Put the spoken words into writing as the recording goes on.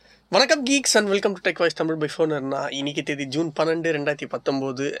வணக்கம் Geeks and welcome to tech voice Tamil by ஃபோனர்னா. இன்னைக்கு தேதி ஜூன் 12,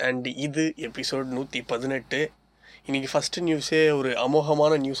 2019 அண்ட் இது எபிசோட் 118. இன்னைக்கு ஃபர்ஸ்ட் நியூஸே ஒரு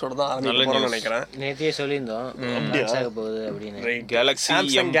அமோகமான நியூஸோட தான் ஆரம்பிக்கணும்னு நினைக்கிறேன். நேத்தியே சொல்லியிருந்தோம் போகுது அப்படின்னு.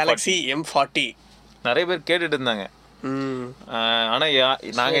 கேலக்ஸி M40 நிறைய பேர் கேட்டுட்டு இருந்தாங்க. ஆனா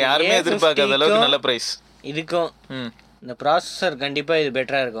நாங்க யாருமே எதிர்பார்க்காத அளவுக்கு நல்ல பிரைஸ். இதுக்கும் இந்த ப்ராசஸர் கண்டிப்பா இது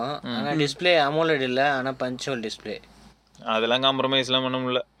பெட்டரா இருக்கும். ஆனா டிஸ்பிளே அமோலெட் இல்ல, ஆனா பஞ்சுவல் டிஸ்பிளே. அதெல்லாம் காம்ப்ரமைஸ்லாம் பண்ண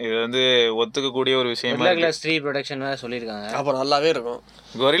முடியல. இது வந்து ஒத்துக்கக்கூடிய ஒரு விஷயம். Gorilla Glass 3 ப்ரொடக்ஷன் வேற சொல்லிருக்காங்க. அப்ப நல்லாவே இருக்கும்.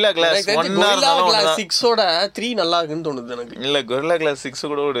 Gorilla Glass 6 ஓட 3 நல்லா இருக்குன்னு தோணுது எனக்கு. இல்ல Gorilla Glass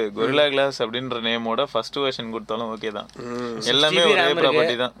 6 கூட விடு. Gorilla Glass அப்படின்ற நேமோட ஃபர்ஸ்ட் வெர்ஷன் கொடுத்தாலும் ஓகே தான். எல்லாமே ஒரே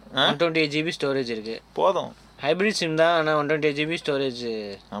ப்ராப்பர்ட்டி தான். 128 GB ஸ்டோரேஜ் இருக்கு. போதும். ஹைபிரிட் சிம் தான், ஆனா 128 GB ஸ்டோரேஜ்.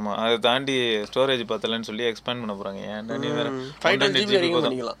 ஆமா, அதை தாண்டி ஸ்டோரேஜ் பத்தலன்னு சொல்லி எக்ஸ்பேண்ட் பண்ண போறாங்க. ஏன்டா நீ வேற 512 GB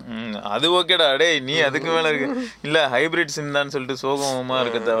பண்ணிக்கலாம். அது ஓகேடா. டேய் நீ அதுக்கு மேல இருக்கு. இல்ல ஹைபிரிட் சிம் தான் சொல்லிட்டு சோகமா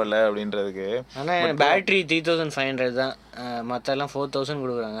இருக்க தேவையில்ல அப்படின்றதுக்கு. ஆனா பேட்டரி 3500 தான். மத்த எல்லாம் 4000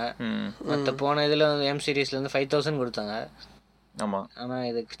 கொடுக்குறாங்க. மத்த போன இதுல M சீரிஸ்ல இருந்து 5000 கொடுத்தாங்க. ஆமா, ஆனா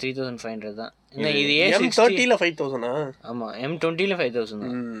இது 3500 தான். இது M30 ல 5000. ஆமா, M20 ல 5000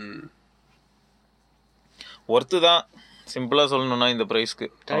 தான். ஒர்த்து தான். சிம்பிளா சொல்லணும்னா இந்த பிரைஸ்க்கு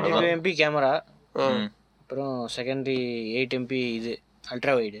 32 MP கேமரா, அப்புறம் செகண்டரி 8 MP இது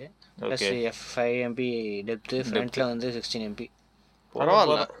ultra wide, plus 5 MP depth, ஃப்ரண்ட்ல வந்து 16 MP.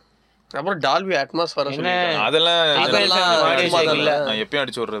 பரவாயில்ல. அப்புறம் டால்பி அட்மாஸ் வர சொல்லிருக்காங்க. அதெல்லாம் ஆடியோ ஜாக் இல்ல, எப்பயும்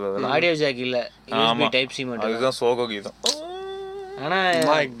அடிச்சு விடுறது. அதெல்லாம் ஆடியோ ஜாக் இல்ல, USB டைப் C மட்டும். அதுதான் சோக கீதம். ஆனா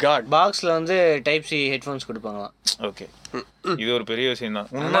மை காட், பாக்ஸ்ல வந்து டைப் C ஹெட்போன்ஸ் கொடுப்பாங்களாம். ஓகே, இது ஒரு பெரிய விஷயம் தான்.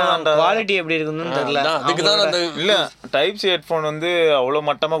 குவாலிட்டி எப்படி இருக்குன்னு தெரியல. அதுக்கு தான் இல்ல டைப் C ஹெட்போன் வந்து அவ்வளவு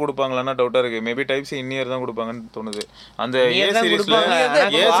மட்டமா கொடுப்பாங்களான்னா டவுட்டா இருக்கு. மேபி டைப் C இன்னியர் தான் கொடுப்பாங்கன்னு தோணுது. அந்த ஏ சீரிஸ்ல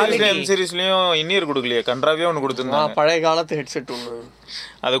M சீரிஸ்லயும் இன்னியர் கொடுக்கலையே, கன்றாவே ஒன்னு கொடுத்துருந்தாங்க. பழைய காலத்து ஹெட்செட் ஒன்று,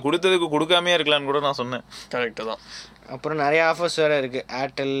 அதை கொடுத்ததுக்கு கொடுக்காமே இருக்கலாம்னு கூட நான் சொன்னேன். கரெக்ட் தான். அப்புறம் நிறைய ஆஃபர்ஸ் வேற இருக்கு.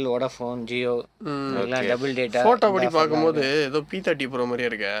 ஏர்டெல், வோடாஃபோன், ஜியோ எல்லாம் டபுள் டேட்டா. போட்டோ படி பார்க்கும்போது ஏதோ P30 Pro மாதிரியே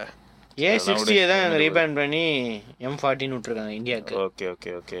இருக்கு. A60 தான் ரீபேண்ட் பண்ணி M40 விட்டுருக்காங்க இந்தியாவுக்கு. Okay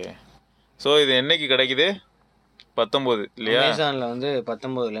okay okay. ஸோ இது என்னைக்கு கிடைக்குது? 19 இல்லையா? அமேசான்ல வந்து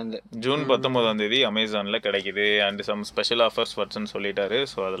 19ல இருந்து ஜூன் 19ஆம் தேதி அமேசான்ல கிடைக்குது. அண்ட் சம் ஸ்பெஷல் ஆஃபர்ஸ் வர்ட்ஸ்னு சொல்லிட்டாரு.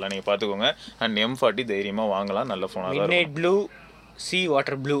 ஸோ அதெல்லாம் நீங்க பாத்துக்கோங்க. அண்ட் M40 தைரியமா வாங்கலாம். நல்ல போனா தான். Midnight blue, C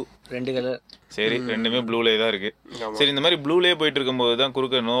water blue, ரெண்டு கலர். சரி, ரெண்டுமே ப்ளூலே தான் இருக்கு. சரி, இந்த மாதிரி ப்ளூலே போயிட்டு இருக்கும்போது தான்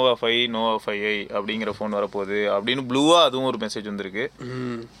குறுக்க நோவா 5, நோவா 5i அப்படிங்கிற ஃபோன் வரப்போகுது அப்படின்னு ப்ளூவா அதுவும் ஒரு மெசேஜ் வந்திருக்கு.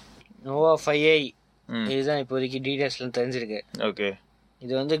 நோவா 5i இதுதான் இப்போதைக்கு டீடைல்ஸ்லாம் தெரிஞ்சிருக்கு. ஓகே,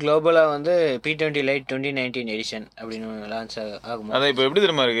 இது வந்து குளோபலா வந்து P20 Lite 2019 எடிஷன் அப்படின்னு லான்ச் ஆகும். அதான் இப்போ எப்படி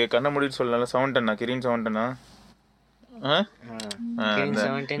தெரியுமா இருக்கு? கண்ண முடிட்டு சொல்லலாம். 710 கிரீன் 710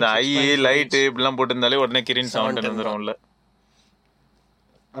 இந்த ஐ லைட் இப்படிலாம் போட்டிருந்தாலே உடனே கிரீன் 710 வந்துடும்ல.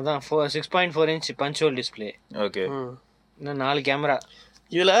 அதான் 6.4 inch பஞ்சுவல் டிஸ்பிளே. ஓகே, இன்னும் 4 கேமரா.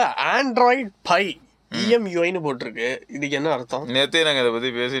 இதுல Android Pie EMUI ன்னு போட்டிருக்கு. இதுக்கு என்ன அர்த்தம்? நேத்தே நாங்க அதை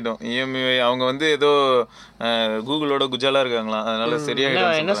பத்தி பேசிட்டோம். EMUI அவங்க வந்து ஏதோ கூகுளோட குஜாலா இருக்காங்களாம். அதனால சரியா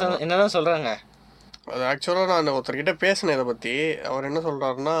என்னதான் சொல்றாங்க. அது ஆக்சுவலாக நான் ஒருத்தர்கிட்ட பேசினேன் இதை பற்றி. அவர் என்ன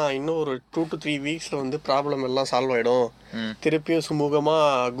சொல்கிறாருன்னா, இன்னும் ஒரு 2 to 3 வீக்ஸில் வந்து ப்ராப்ளம் எல்லாம் சால்வ் ஆகிடும், திருப்பியும்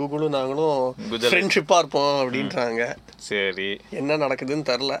சுமூகமாக கூகுளும் நாங்களும் ஃப்ரெண்ட்ஷிப்பாக இருப்போம் அப்படின்றாங்க. சரி, என்ன நடக்குதுன்னு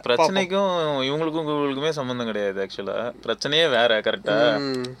தெரில. பிரச்சனைக்கும் இவங்களுக்கும் கூகுளுக்குமே சம்மந்தம் கிடையாது. ஆக்சுவலாக பிரச்சனையே வேற. கரெக்டா?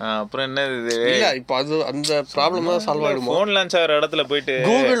 அப்புறம் என்ன இது? இல்லை, இப்போ அது அந்த ப்ராப்ளம் தான் சால்வ் ஆகிடும். ஃபோன் லான்ச் ஆகிற இடத்துல போயிட்டு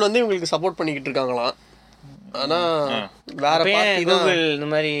கூகுள் வந்து இவங்களுக்கு சப்போர்ட் பண்ணிக்கிட்டு இருக்காங்களாம். ஆனா வேற கூகுள் இந்த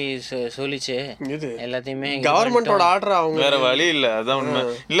மாதிரி சொல்லிச்சு. எல்லாத்தையுமே கவர்மெண்டோட ஆர்டர், அவங்க வேற வழி இல்ல. அதான் உண்மை.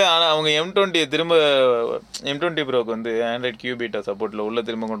 இல்ல, ஆனா அவங்க M20 திரும்ப M20 Proக்கு வந்து Android Q beta சப்போர்ட்ல உள்ள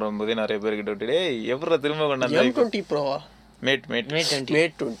திரும்ப கொண்டு வரும்போதே நிறைய பேர் கிட்ட விட்டு எவ்வளோ திரும்ப கொண்டாந்து M20 Proவா மேட்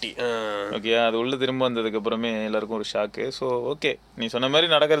 20 ஓகே, அது உள்ள திரும்ப வந்ததுக்கு அப்புறமே எல்லாருக்கும் ஒரு ஷாக்கு. ஸோ ஓகே, நீ சொன்ன மாதிரி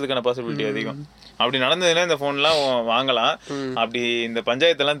நடக்கிறதுக்கான பாசிபிலிட்டி அதிகம். அப்படி நடந்ததுன்னா இந்த போன்லாம் வாங்கலாம். அப்படி இந்த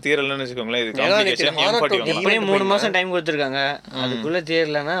பஞ்சாயத்தெல்லாம் தீரலன்னு வச்சுக்கோங்களேன். இது காம்ப்ளிகேஷன். எப்படியும் 3 மாசம் டைம் கொடுத்துருக்காங்க. அதுக்குள்ள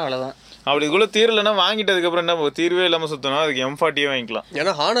தீரலன்னா அவ்வளவுதான். அப்படிக்குள்ள தீரலன்னா வாங்கிட்டதுக்கு அப்புறம் என்ன தீர்வே இல்லாம சுத்தணும். அதுக்கு M40 வாங்கிக்கலாம்.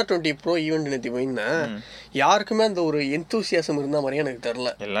 ஏன்னா Honor 20 Pro ஈவெண்ட் நேற்று போயிருந்தேன். யாருக்குமே அந்த ஒரு எந்தூசியாசம் இருந்த மாதிரியே எனக்கு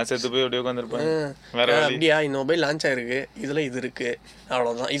தெரியல. எல்லாம் செத்து போய் அப்படியே உட்காந்துருப்பாங்க. அப்படியா, இந்த மொபைல் லான்ச் ஆயிருக்கு, இதுல இது இருக்கு,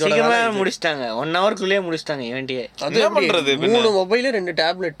 அவ்வளவுதான். இதோட முடிச்சிட்டாங்க. 1 ஹவர்க்குள்ளேயே முடிச்சிட்டாங்க ஈவெண்ட்டே. அது பண்றது 3 மொபைல் 2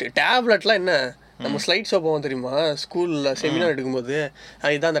 டேப்லெட்லாம் என்ன நம்ம ஸ்லைட் ஷோ போவோம் தெரியுமா, ஸ்கூல்ல செமினார் எடுக்கும்போது,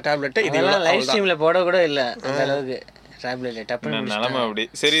 இதுதான் அந்த டேப்லெட். இதெல்லாம் லைவ் ஸ்ட்ரீம்ல போட கூட இல்ல அந்த அளவுக்கு டேப்லெட் டப்புன்னு நிலைமை அப்படி.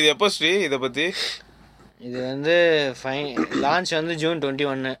 சரி, இது எப்போ ஸ்ரீ இதை பத்தி? இது வந்து லான்ச் வந்து ஜூன்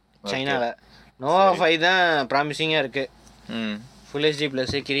 21 சைனால. நோவா 5 தான் ப்ராமிசிங்கா இருக்கு. Full HD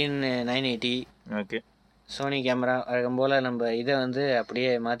plus green 980. Okay, Sony camera வழக்கம் போல் நம்ம இதை வந்து அப்படியே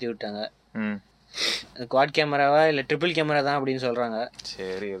மாற்றி விட்டாங்க. குவாட் கேமராவா இல்லை ட்ரிபிள் கேமரா தான் அப்படின்னு சொல்கிறாங்க.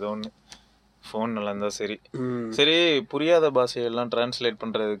 சரி ஏதோ ஒன்று ஃபோன் நல்லா இருந்தால் சரி. சரி புரியாத பாஷையெல்லாம் டிரான்ஸ்லேட்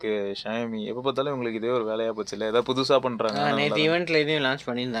பண்ணுறதுக்கு ஷாமி எப்போ பார்த்தாலும் உங்களுக்கு இதே ஒரு வேலையாக போச்சு இல்லை? ஏதாவது புதுசாக பண்ணுறாங்க? நேற்று ஈவெண்ட்டில் இதையும் லான்ச்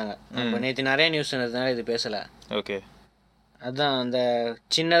பண்ணியிருந்தாங்க. இப்போ நேற்று நிறைய நியூஸ் இருந்ததுனால இது பேசலை. ஓகே. அதுதான் அந்த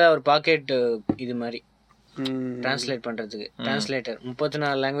சின்னதாக ஒரு பாக்கெட் இது மாதிரி டிரான்ஸ்லேட் பண்ணுறதுக்கு டிரான்ஸ்லேட்டர்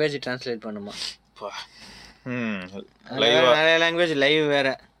 34 லாங்குவேஜ் டிரான்ஸ்லேட் பண்ணுமா. நிறைய லாங்குவேஜ் லைவ்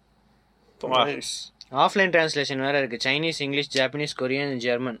வேறு. ஆஃப்லைன் டிரான்ஸ்லேஷன் வேறு இருக்குது. Chinese, English, Japanese, Korean,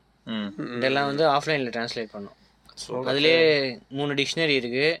 German இதெல்லாம் வந்து ஆஃப்லைனில் டிரான்ஸ்லேட் பண்ணும். அதுலேயே 3 டிக்ஷனரி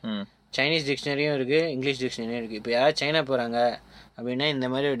இருக்குது. சைனீஸ் டிக்ஷனரியும் இருக்குது, இங்கிலீஷ் டிக்ஷனரியும் இருக்குது. இப்போ யாராவது சைனா போகிறாங்க அப்படின்னா இந்த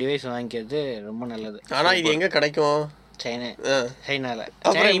மாதிரி ஒரு டிவைஸ் வாங்கிக்கிறது ரொம்ப நல்லது. ஆனால் இது எங்கே கிடைக்கும்? சைனால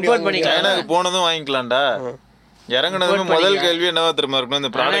இம்போர்ட் பண்ணிக்கலாம். சைனாக்கு போனதும் வாங்கிக்கலாம்டா. இறங்குனதுமே முதல் கேள்வி என்னவா தெரியுமா இருக்கணும், இந்த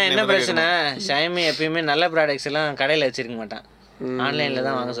ப்ராடக்ட் என்ன பிரச்சனை? ஷாமி எப்பயுமே நல்ல ப்ராடக்ட்ஸ் எல்லாம் கடையில் வச்சிருக்க மாட்டான், ஆன்லைனில்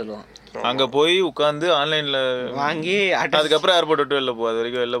தான் வாங்க சொல்லுவோம். அங்கே போய் உட்காந்து ஆன்லைனில் வாங்கி அதுக்கப்புறம் ஏர்போர்ட் விட்டு வெளில போகாது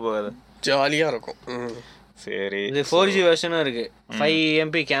வரைக்கும் வெளில போகாது, ஜாலியாக இருக்கும். சரி, இது 4G வெர்ஷனும் இருக்குது, 5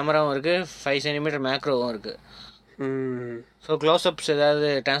 MP கேமராவும் இருக்குது, 5 cm மேக்ரோவும் இருக்குது. ஸோ க்ளோஸ்அப்ஸ் ஏதாவது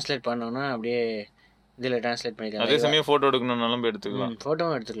டிரான்ஸ்லேட் பண்ணோன்னா அப்படியே இதில் டிரான்ஸ்லேட் பண்ணிக்கலாம். அதே சமயம் ஃபோட்டோ எடுக்கணும்னாலும் எடுத்துக்கலாம்,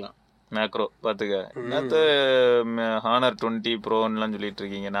 ஃபோட்டோவும் எடுத்துக்கலாம். மேக்ரோ பார்த்துக்க. நேற்று ஹானர் 20 ப்ரோன்னுலாம் சொல்லிட்டு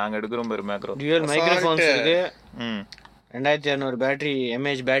இருக்கீங்க, நாங்கள் எடுக்கிறோம் பேர் மேக்ரோ. டியூவல் மைக்ரோஃபோன்ஸ் இருக்குது, 2200 பேட்டரி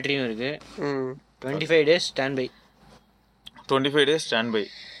எம்ஏஹெச் பேட்டரியும் இருக்குது, 25 days stand by. 25 days stand by.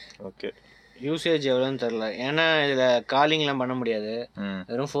 Okay. Usage எவ்வளோன்னு தெரில, ஏன்னா இதில் காலிங்லாம் பண்ண முடியாது.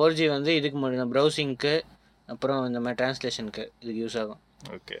 வெறும் 4G வந்து இதுக்கு மட்டும் ப்ரௌசிங்க்கு அப்புறம் இந்த மாதிரி டிரான்ஸ்லேஷனுக்கு இதுக்கு யூஸ் ஆகும்.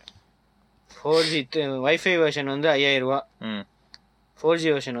 ஓகே. 4G வைஃபை வெர்ஷன் வந்து 5000 ரூபா, 4G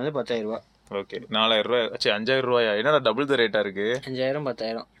வெர்ஷன் வந்து 10000 ரூபா. ஓகே, 4000 ரூபாய். சரி, 5000 ரூபாயா? என்னடா டபுள் த ரேட்டா இருக்கு? 5000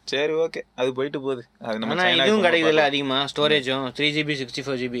 10000. சரி, ஓகே, அது போயிட்டு போகுது. அது நம்ம ஆனால் இதுவும் கிடைக்குதுல்ல அதிகமாக, ஸ்டோரேஜும் 3GB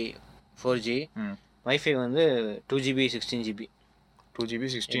 64GB 4G, வைஃபை வந்து 2GB 16GB. 2GB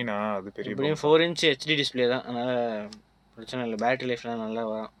 16 அது பெரிய. இப்படியும் 4" HD டிஸ்பிளே தான், அதனால் பிரச்சனை இல்லை, பேட்டரி லைஃப்லாம் நல்லா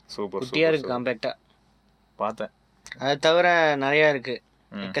வரும். சூப்பர், குட்டியாக இருக்குது, காம்பேக்டாக பார்த்தேன். அதை தவிர நிறையா இருக்குது,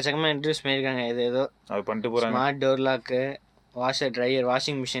 எக்கச்சக்கமாக இன்ட்ரடியூஸ் பண்ணியிருக்காங்க. ஏதோ அது பண்ணிட்டு போகிறாங்க. Smart door lock, washer, dryer,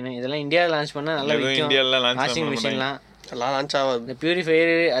 washing machine, இதெல்லாம் இந்தியாவில் லான்ச் பண்ணால் நல்லா விற்கும். வாஷிங் மிஷின்லாம் எல்லாம் லான்ச் ஆகாது. இந்த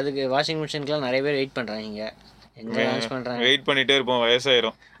பியூரிஃபையர் அதுக்கு வாஷிங் மிஷினுக்குலாம் நிறைய பேர் வெயிட் பண்ணுறாங்க. இங்கே எங்கே லான்ச் பண்ணுறாங்க, வெயிட் பண்ணிகிட்டே இருப்போம்,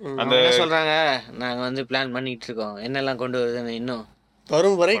 வயசாயிரும். அந்த என்ன சொல்கிறாங்க, நாங்கள் வந்து பிளான் பண்ணிகிட்டு இருக்கோம், என்னெல்லாம் கொண்டு வருதுன்னு இன்னும்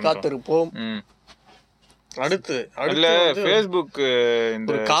வரும் வரை காத்திருப்போம். அடுத்து இல்ல ஃபேஸ்புக்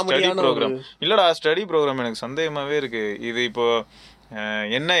இந்த ஸ்டடி ப்ரோக்ராம் இல்லடா, ஸ்டடி ப்ரோக்ராம் எனக்கு சந்தேகமாவே இருக்கு. இது இப்போ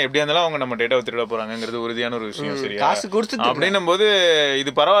என்ன எப்படியா இருந்தாலும் அவங்க நம்ம டேட்டாவை திருட போறாங்கிறது உறுதியான ஒரு விஷயம். சரியா, காசு கொடுத்து அப்படின்னும் போது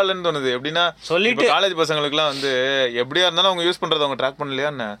இது பரவாயில்லன்னு தோணுது. எப்படின்னா சொல்லிட்டு காலேஜ் பசங்களுக்குலாம் வந்து எப்படியா இருந்தாலும் அவங்க யூஸ் பண்றதை அவங்க ட்ராக் பண்ணலையா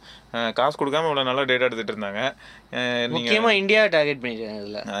என்ன, காசு கொடுக்காம இவ்வளவு நல்லா டேட்டா எடுத்துட்டு இருந்தாங்க. முக்கியமா இந்தியா டார்கெட் பண்ணிருக்காங்க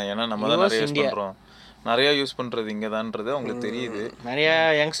இதுல, ஏன்னா நம்ம தான் நிறைய யூஸ் பண்றோம், நிறைய யூஸ் பண்றது இங்கதான்றது அவங்களுக்கு தெரியுது. நிறைய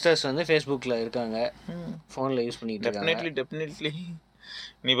யங்ஸ்டர்ஸ் வந்து ஃபேஸ்புக்ல இருக்காங்க, போன்ல யூஸ் பண்ணிட்டு இருக்காங்க. டெஃபினெட்லி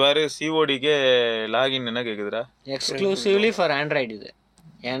நீ பாரு, சிஓடிக்கே லாகின் என்ன கேக்குதுடா, எக்ஸ்க்ளூசிவ்லி ஃபார் ஆண்ட்ராய்டு இது.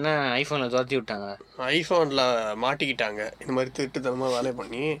 ஏன்னா ஐஃபோன்ல துரத்தி விட்டாங்க, ஐஃபோன்ல மாட்டிக்கிட்டாங்க இந்த மாதிரி திருட்டுத்தனமா வேலை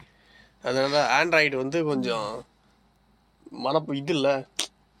பண்ணி. அதனால ஆண்ட்ராய்டு வந்து கொஞ்சம் இது இல்லை,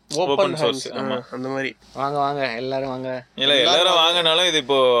 ஓப்பன் சோர்ஸ் அந்த மாதிரி. வாங்க வாங்க எல்லாரும் வாங்க. இல்ல எல்லாரும் வாங்கினாலும் இது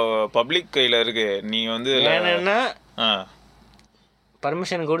இப்போ பப்ளிக் கையில இருக்கு. நீ வந்து என்னன்னா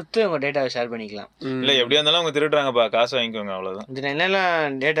பர்மிஷன் கொடுத்து உங்க டேட்டாவை ஷேர் பண்ணிக்கலாம். இல்ல எப்படியா இருந்தாலும் அவங்க திருடுறாங்கப்பா, காசு வாங்கிக்கோங்க, அவ்வளவுதான். இதுல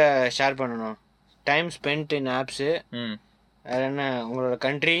என்னெல்லாம் டேட்டா ஷேர் பண்ணணும், டைம் ஸ்பென்ட் இன் ஆப்ஸ், வேற என்ன உங்களோட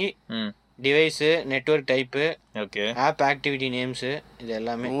country, device, network type, okay, app activity names, இது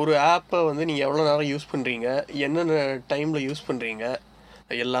எல்லாமே. ஒரு ஆப்பை வந்து நீங்க எவ்வளவு நேரம் யூஸ் பண்றீங்க, என்னென்ன டைம்ல யூஸ் பண்றீங்க,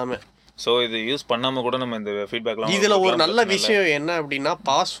 எல்லாமே. ஸோ இது யூஸ் பண்ணாம கூட நம்ம இந்த ஃபீட்பேக்லாம். இதுல ஒரு நல்ல விஷயம் என்ன அப்படின்னா,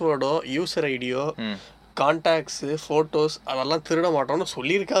 பாஸ்வேர்டோ யூசர் ஐடியோ கான்டாக்ட்ஸ் ஃபோட்டோஸ் அதெல்லாம் திருட மாட்டோம்னு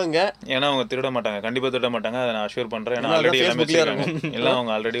சொல்லியிருக்காங்க. ஏன்னா அவங்க திருட மாட்டாங்க, கண்டிப்பாக திருட மாட்டாங்க, அதை நான் அஷ்யூர் பண்ணுறேன். ஏன்னா ஆல்ரெடி எல்லாமே வச்சிருக்காங்க, எல்லாம்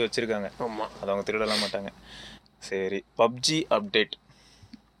அவங்க ஆல்ரெடி வச்சிருக்காங்க. ஆமாம், அதை அவங்க திருடலாம் மாட்டாங்க. சரி, பப்ஜி அப்டேட்.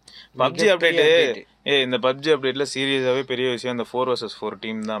 பப்ஜி அப்டேட்டு இந்த பப்ஜி அப்டேட்ல சீரியஸாகவே பெரிய விஷயம் இந்த 4vs4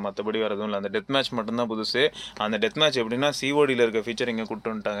 டீம் தான், மற்றபடி வரதும் இல்லை. அந்த டெத் மேட்ச் மட்டும்தான் புதுசு. அந்த டெத் மேட்ச் எப்படின்னா சிஓடியில் இருக்க ஃபீச்சர் இங்கே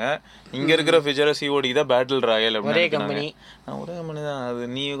கூப்பிட்டு வந்துட்டாங்க. இங்கே இருக்கிற ஃபீச்சரை சிஓடி தான் பேட்டில் ராயல் அப்படின்னு. ஒரே கம்பெனி தான் அது.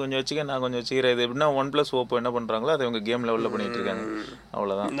 நீ கொஞ்சம் வச்சுக்க, நான் கொஞ்சம் வச்சுக்கிறேன். இது எப்படின்னா OnePlus Oppo என்ன பண்ணுறாங்களோ அதை இவங்க கேம் லெவலில் பண்ணிட்டு இருக்காங்க,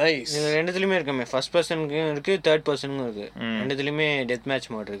 அவ்வளோதான். ரெண்டுத்துலையுமே இருக்குமே, ஃபர்ஸ்ட் பர்சனுக்கும் இருக்கு, தேர்ட் பர்சனுக்கும் இருக்கு, ரெண்டுத்துலையுமே டெத்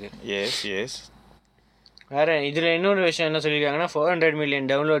மேட்ச் மோட் இருக்கு. S S. வேற இதுல இன்னொரு விஷயம் என்ன சொல்லிருக்காங்கன்னா, 400 million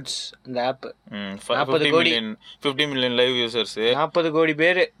டவுன்லோட்ஸ் இந்த ஆப், 40 கோடி 50 million லைவ் யூசர்ஸ், 40 கோடி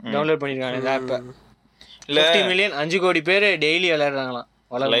பேர் டவுன்லோட் பண்ணிருக்காங்க இந்த ஆப். 50 million 5 கோடி பேர் டெய்லி விளையாடுறாங்களாம்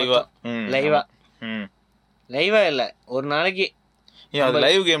லைவா. லைவா இல்லை, ஒரு நாளைக்கு. ஏன் அது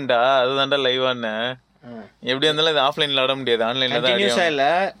லைவ் கேம்டா, அதுதான்டா லைவான்னு. எப்படி இருந்தாலும் இது ஆஃப்லைனில் விளாட முடியாது, ஆன்லைனில் தான். கண்டினியூஸாக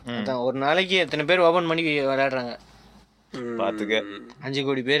இல்லை, ஒரு நாளைக்கு எத்தனை பேர் ஓப்பன் பண்ணி விளையாடுறாங்க பார்த்துக்க. 5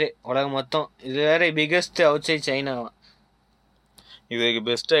 கோடி பேர் உலகம் மொத்தம். இது வேற பிகெஸ்ட் அவுட் சைட் சைனா. இதுக்கு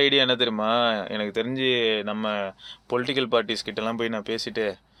பெஸ்ட் ஐடியா என்ன தெரியுமா? எனக்கு தெரிஞ்சு நம்ம பொலிட்டிக்கல் பார்ட்டிஸ் கிட்டலாம் போய் நான் பேசிட்டு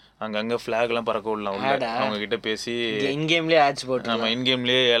அங்கங்கே ஃப்ளாக்லாம் பறக்க விடலாம் உள்ள. அவங்க கிட்ட பேசி இன்கேம்லேயே ஆட்ஸ் போட்டு, நம்ம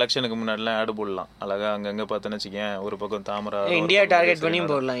இன்கேம்லேயே எலெக்ஷனுக்கு முன்னாடிலாம் ஆடு போடலாம் அழகா. அங்கங்கே பார்த்தோன்னு வச்சுக்கேன், ஒரு பக்கம் தாமரை, இந்தியா டார்கெட் பண்ணி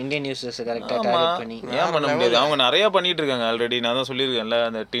போடலாம். இந்தியன் நியூஸஸ் கரெக்டாக டார்கெட் பண்ணி. ஏன் பண்ண முடியாது? அவங்க நிறையா பண்ணிட்டு இருக்காங்க ஆல்ரெடி. நான் தான் சொல்லியிருக்கேன்ல,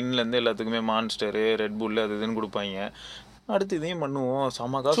 அந்த டின்லேருந்து எல்லாத்துக்குமே மான்ஸ்டரு, ரெட் புல் அது இதுன்னு கொடுப்பாங்க. அடுத்து இதையும் பண்ணுவோம்,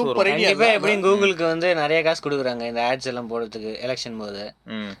 செம்ம காசு வரும். கண்டிப்பா. எப்படியும் கூகுளுக்கு வந்து நிறைய காசு கொடுக்குறாங்க இந்த ஆட்ஸ் எல்லாம் போடுறதுக்கு எலெக்ஷன் போது.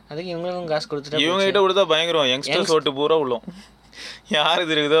 அதுக்கு இவங்களுக்கும் காசு கொடுத்துட்டு, இவங்க கிட்ட கொடுத்தா பயங்கரம். யங்ஸ்டர்ஸ் ஓட்டு பூரா உள்ளோம். யாரு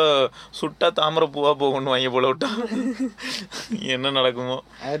தெரியுதோ சுட்டா தாமரை பூவா போகணும் வாங்கி போல விட்டா என்ன நடக்குமோ.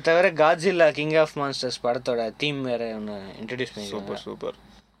 அது தவிர காட்ஜில்லா கிங் ஆஃப் மான்ஸ்டர்ஸ் படத்தோட தீம் வேற ஒன்று இன்ட்ரடியூஸ் பண்ணி. Super super.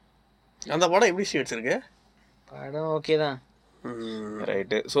 அந்த படம் எப்படி ஸ்டேட்ஸ் இருக்கு? படம் ஓகே தான்.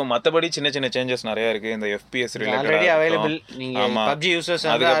 ரைட்டு. ஸோ மற்றபடி சின்ன சின்ன சேஞ்சஸ் நிறையா இருக்குது இந்த எஃபிஎஸ் ஆல்ரெடி அவைலபிள். நீங்கள் PUBG யூசர்ஸ்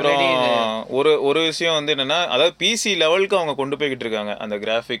அதுக்கப்புறம் ஒரு விஷயம் வந்து என்னென்னா, அதாவது பிசி லெவலுக்கு அவங்க கொண்டு போய்கிட்டு இருக்காங்க. அந்த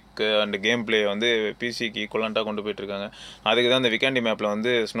கிராஃபிக் அண்ட் கேம் பிளே வந்து பிசிக்கு ஈக்குவலண்ட்டாக கொண்டு போயிட்டு இருக்காங்க. அதுக்கு தான் இந்த விக்காண்டி மேப்பில்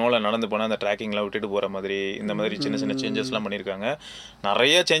வந்து ஸ்னோவில் நடந்து போனால் அந்த ட்ராக்கிங்லாம் விட்டுட்டு போகிற மாதிரி இந்த மாதிரி சின்ன சின்ன சேஞ்சஸ்லாம் பண்ணியிருக்காங்க.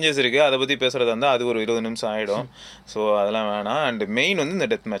 நிறைய சேஞ்சஸ் இருக்குது. அதை பற்றி பேசுகிறதா இருந்தால் அது ஒரு 20 நிமிஷம் ஆகிடும். ஸோ அதெல்லாம் வேணாம். அண்ட் மெயின் வந்து இந்த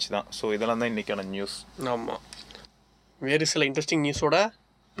டெத் மேட்ச் தான். ஸோ இதெல்லாம் தான் இன்றைக்கான நியூஸ். ஆமாம், வேறு சில இன்ட்ரெஸ்டிங் நியூஸோட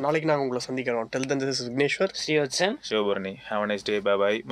நாளைக்கு நாங்கள் உங்களை சந்திக்கிறோம். Till then this is Vigneshwar, Srivatsan, Sivaparni. Have a nice day. Bye by.